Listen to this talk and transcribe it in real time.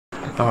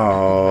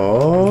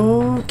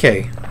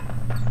Okay.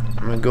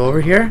 I'm gonna go over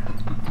here.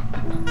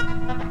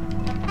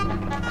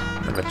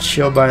 I'm gonna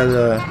chill by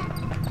the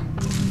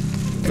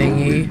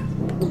thingy.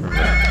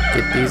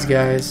 Get these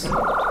guys.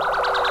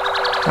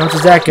 How much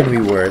is that gonna be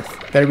worth?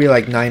 Better be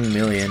like 9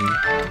 million.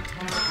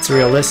 It's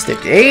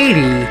realistic.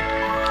 80!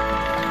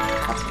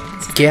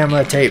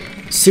 Gamma tape.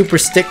 Super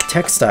stick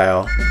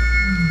textile.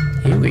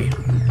 Huey.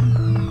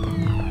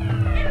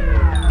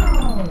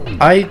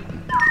 I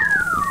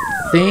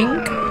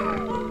think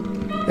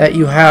that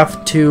you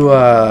have to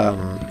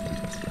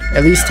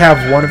at least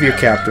have one of your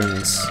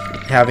captains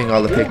having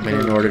all the Pikmin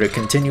in order to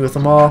continue with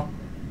them all.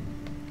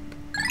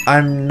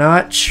 I'm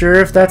not sure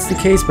if that's the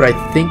case, but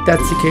I think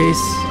that's the case.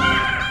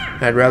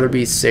 I'd rather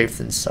be safe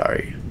than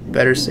sorry.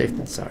 Better safe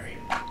than sorry.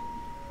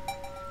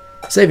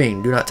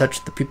 Saving. Do not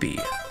touch the pee-pee.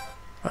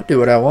 I'll do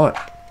what I want.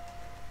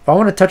 If I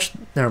want to touch...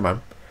 Never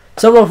mind.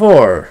 Solo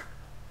 4.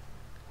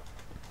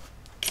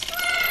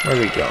 Where are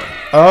we going?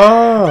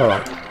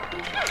 Oh!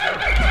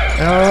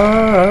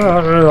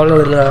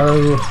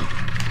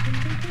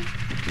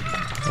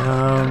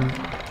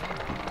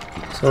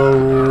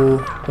 So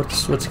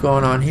what's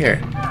going on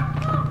here?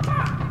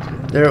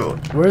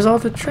 Where's all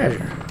the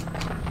treasure?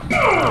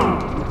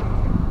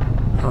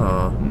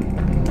 Huh.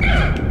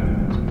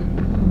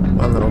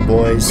 My little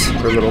boys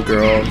or little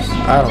girls?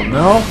 I don't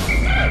know.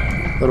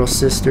 Little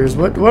sisters.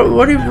 What do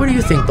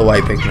you think the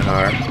white Pikmin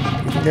are?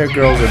 You think they're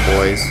girls or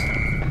boys?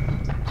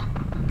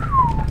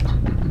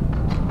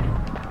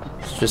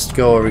 Let's just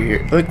go over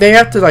here. Look, they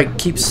have to like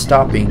keep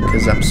stopping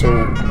because I'm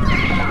so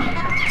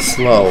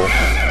slow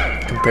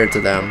compared to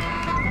them.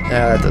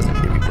 Nah, that doesn't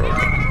need to be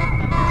broken.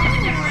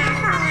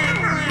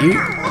 You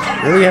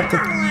really have to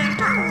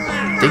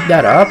dig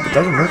that up? It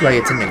doesn't look like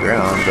it's in the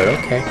ground, but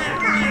okay.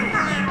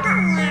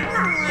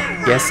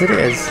 Yes, it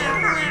is.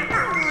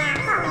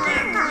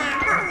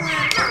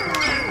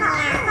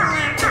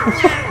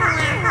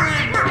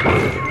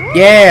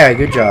 Yeah,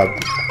 good job.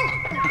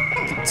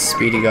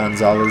 Speedy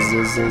Gonzalez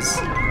is.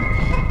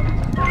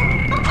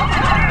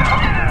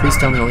 Please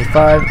tell me only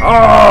 5.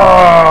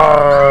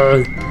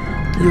 Oh,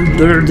 you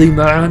dirty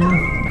man.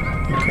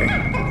 Okay.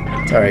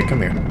 It's alright,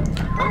 come here.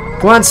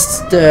 Come on,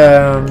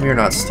 you're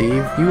not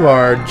Steve. You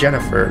are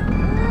Jennifer.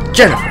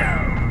 Jennifer!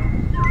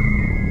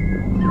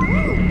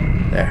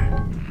 There.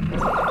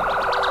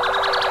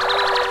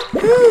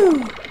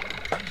 Woo!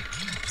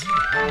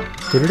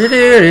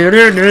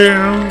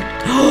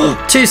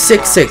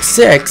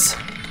 2666!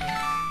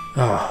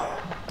 Oh.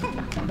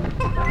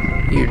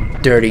 You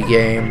dirty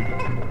game.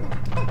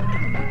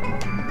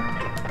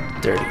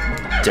 Dirty.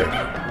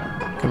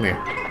 Come here.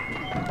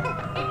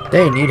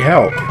 They need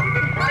help.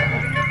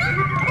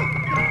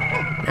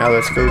 Now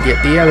let's go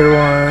get the other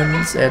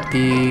ones at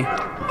the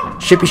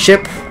shippy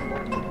ship.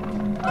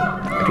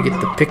 Gotta get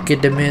the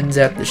Pikmin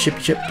at the shippy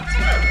ship.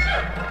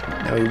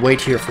 Now we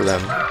wait here for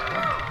them.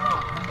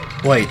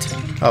 Wait.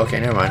 Okay,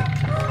 never mind.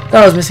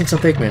 Thought I was missing some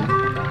Pikmin.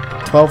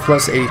 12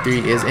 plus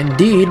 83 is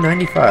indeed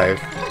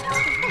 95.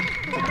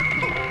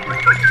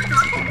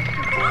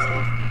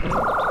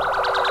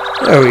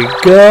 There we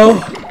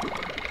go.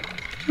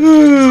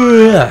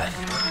 Woo!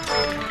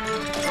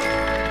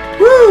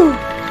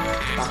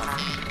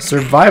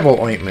 Survival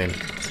ointment.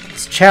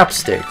 It's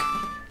chapstick.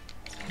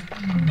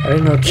 I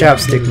didn't know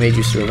chapstick made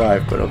you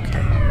survive, but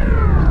okay.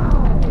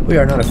 We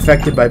are not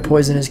affected by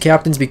poisonous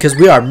captains because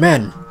we are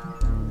men.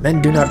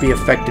 Men do not be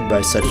affected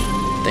by such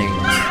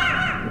things.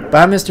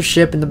 Bye, Mr.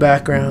 Ship in the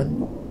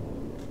background.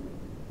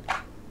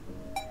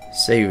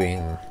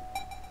 Saving.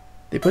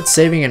 They put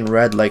saving in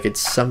red like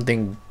it's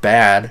something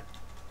bad.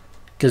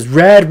 Because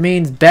red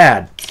means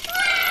bad.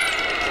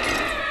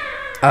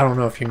 I don't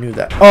know if you knew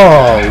that.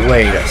 Oh,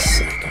 wait a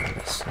second.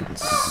 This one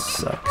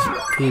sucks.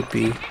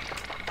 Pee-pee.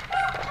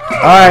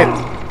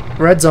 Alright.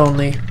 Reds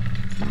only.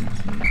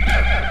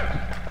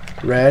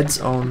 Reds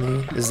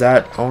only. Is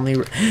that only...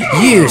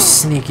 You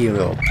sneaky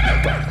little...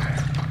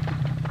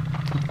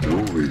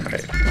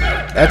 Right.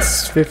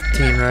 That's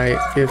 15, right?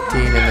 15,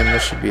 and then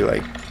this should be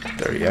like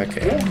 30.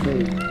 Okay.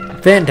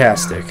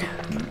 Fantastic.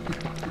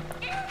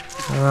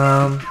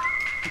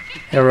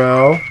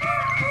 Hero.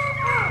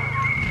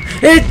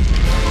 It...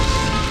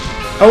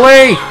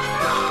 Away!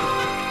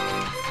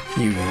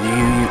 You...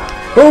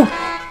 Oh!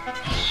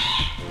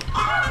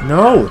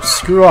 No!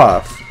 Screw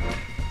off.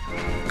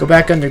 Go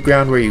back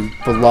underground where you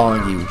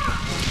belong, you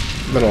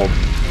little...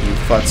 You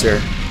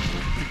futzer.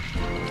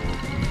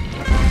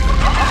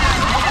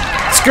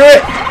 Screw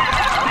it!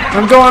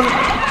 I'm going...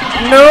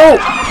 No!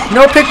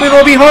 No Pikmin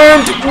will be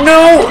harmed!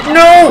 No!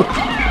 No!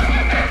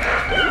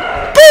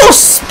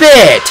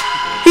 Bullspit!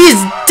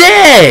 He's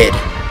dead!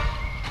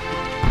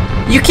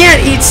 You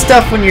can't eat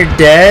stuff when you're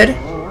dead!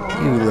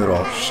 You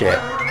little shit.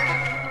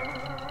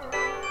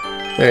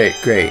 Alright,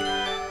 great.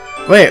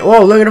 Wait,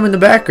 whoa, look at him in the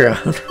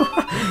background.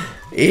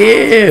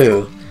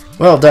 Ew!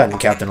 Well done,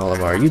 Captain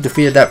Olimar. You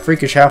defeated that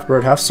freakish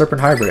half-bird,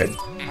 half-serpent hybrid.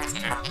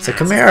 It's a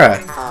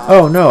chimera!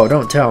 Oh no,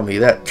 don't tell me.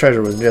 That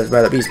treasure was just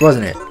by the beast,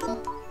 wasn't it?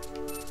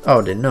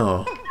 Oh, didn't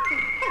know.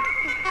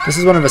 This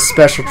is one of his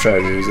special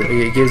treasures.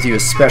 It gives you a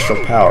special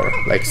power,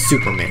 like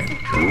Superman.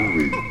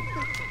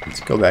 Let's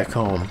go back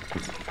home.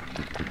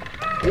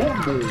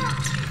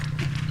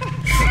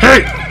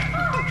 Hey!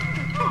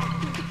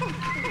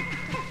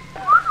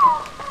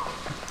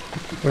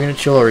 We're gonna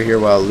chill over here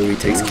while Louie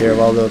takes care of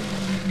all the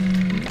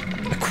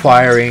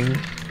acquiring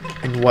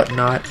and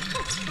whatnot.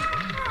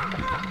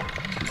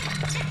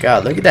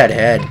 God, look at that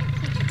head.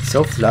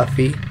 So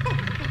fluffy.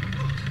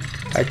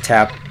 I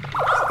tap.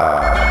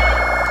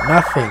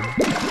 Nothing.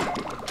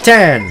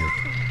 10!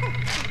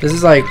 This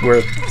is like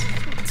worth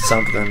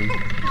something.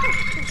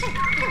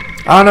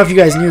 I don't know if you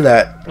guys knew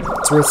that.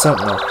 It's worth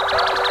something though.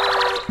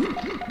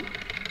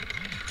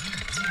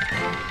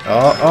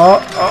 Oh,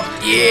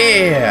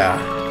 yeah!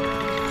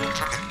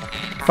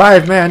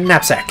 5-man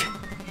knapsack.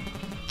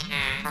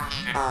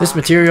 This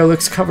material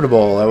looks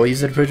comfortable. I will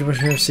use it to put in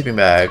a sleeping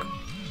bag.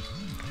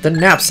 The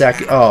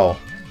knapsack. Oh.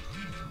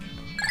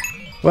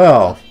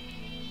 Well.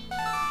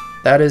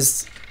 That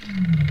is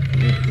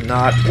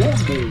not.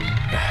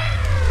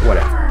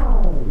 Whatever.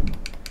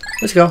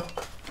 Let's go.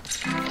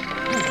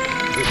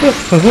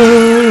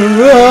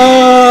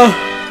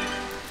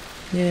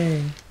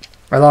 Yay.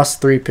 I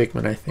lost 3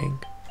 Pikmin, I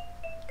think.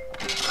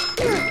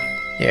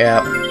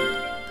 Yeah.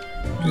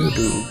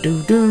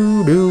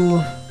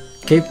 Do.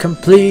 Cave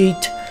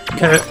complete.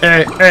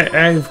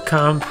 Cave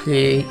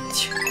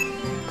complete.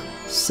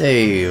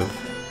 Save.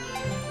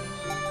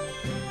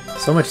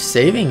 So much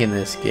saving in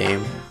this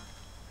game.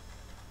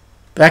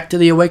 Back to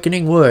the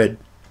Awakening Wood.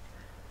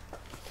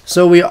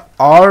 So we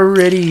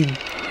already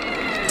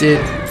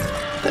did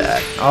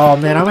that. Oh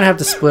man, I'm gonna have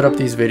to split up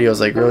these videos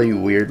like really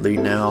weirdly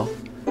now.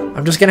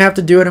 I'm just gonna have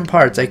to do it in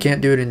parts. I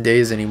can't do it in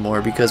days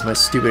anymore because my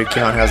stupid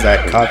account has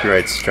that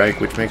copyright strike,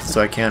 which makes it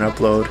so I can't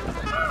upload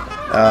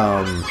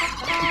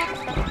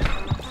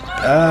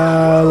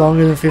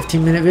longer than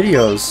 15-minute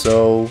videos.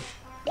 So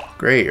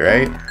great,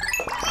 right?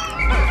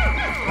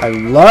 I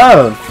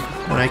love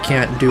when I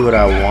can't do what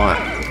I want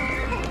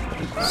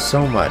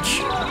so much.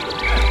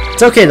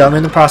 It's okay though, I'm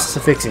in the process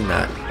of fixing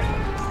that.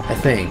 I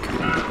think.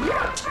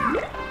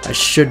 I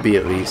should be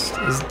at least.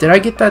 Did I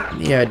get that?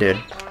 Yeah, I did.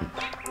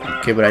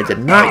 Okay, but I did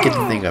not get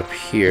the thing up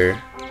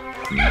here.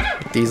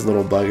 With these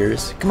little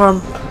buggers. Come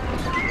on.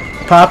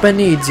 Papa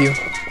needs you.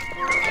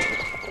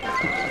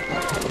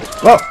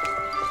 Whoa!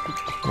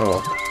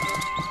 Oh.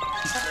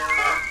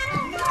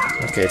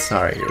 Okay, it's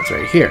not right here. It's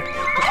right here.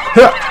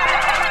 There.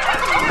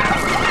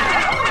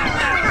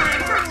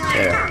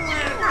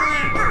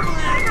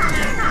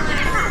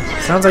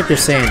 Sounds like they're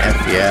saying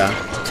F yeah.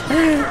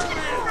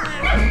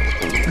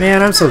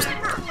 Man, I'm so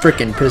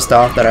freaking pissed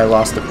off that I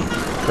lost a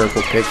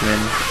purple Pikmin.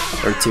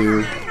 Or 2.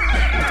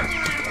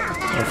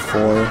 Or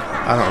 4.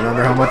 I don't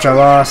remember how much I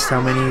lost. How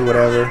many,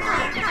 whatever.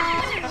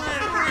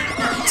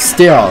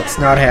 Still, it's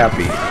not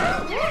happy.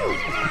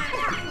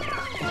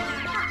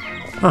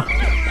 Huh.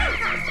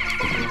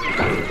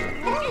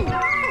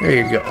 There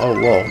you go. Oh,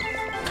 whoa.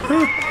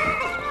 Huh.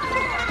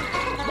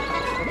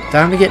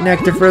 Time to get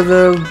nectar for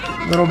the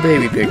little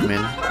baby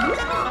Pikmin.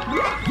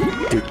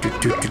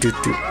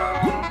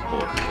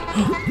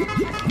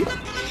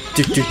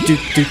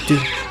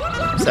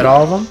 Is that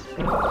all of them?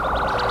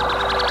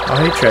 Oh,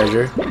 hey,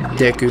 treasure.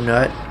 Deku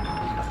nut.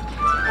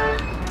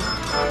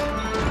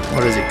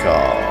 What is it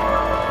called?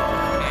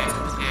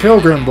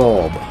 Pilgrim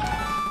bulb.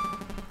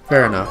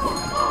 Fair enough.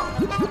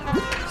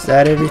 Is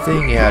that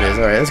everything? Yeah, it is.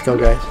 Alright, let's go,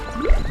 guys.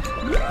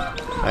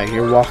 I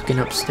hear walking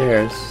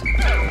upstairs.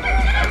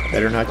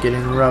 Better not get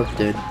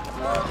interrupted.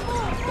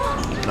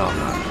 No, I'm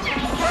not.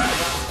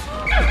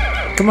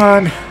 Come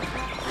on.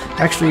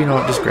 Actually, you know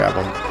what? Just grab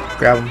them.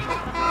 Grab them.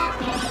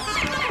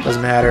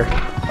 Doesn't matter.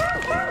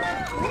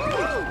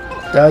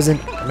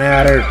 Doesn't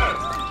matter.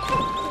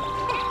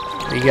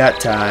 We got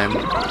time.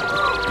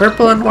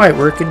 Purple and white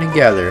working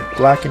together.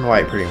 Black and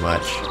white, pretty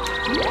much.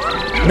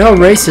 No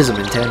racism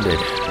intended.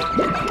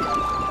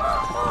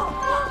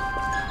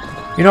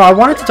 You know, I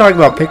wanted to talk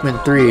about Pikmin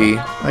 3.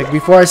 Like,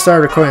 before I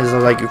started recording this, I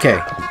was like, okay,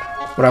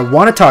 what I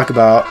want to talk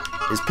about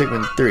is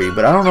Pikmin 3,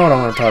 but I don't know what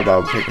I want to talk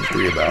about Pikmin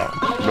 3 about.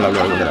 Blah,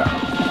 blah, blah, blah.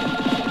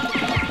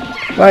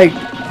 Like,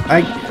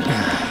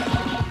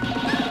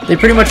 they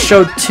pretty much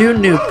showed 2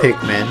 new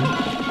Pikmin,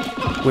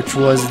 which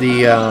was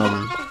the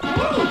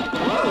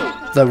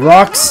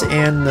rocks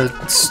and the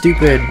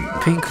stupid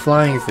pink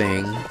flying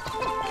thing.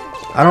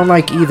 I don't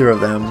like either of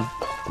them,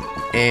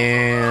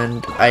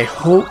 and I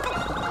hope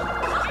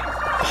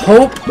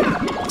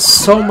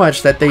so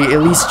much that they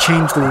at least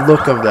change the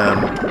look of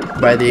them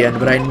by the end,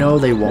 but I know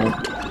they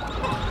won't.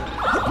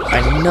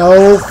 I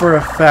know for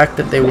a fact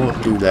that they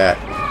won't do that.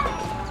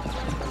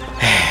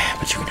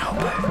 But you can hope.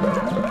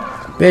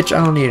 Bitch,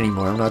 I don't need any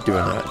more. I'm not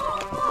doing that.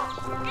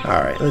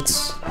 Alright,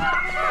 let's...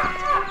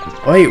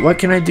 Wait, what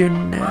can I do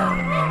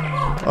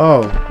now?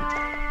 Oh.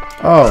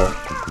 Oh.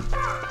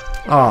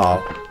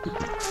 Oh.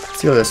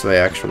 Let's go this way,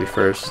 actually,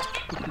 first.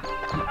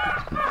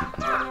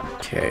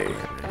 Okay.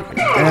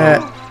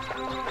 That.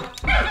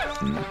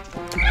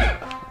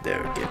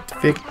 There we get to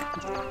fix.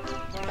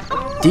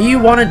 Do you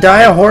want to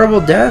die a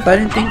horrible death? I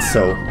didn't think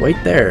so.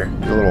 Wait there,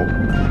 you little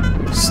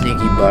sneaky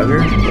sneaky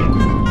bugger.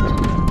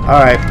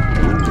 Alright.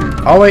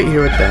 I'll wait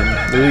here with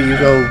them. Louis, you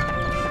go...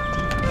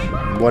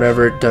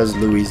 whatever does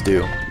Louis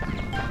do.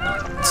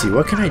 Let's see,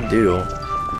 what can I do?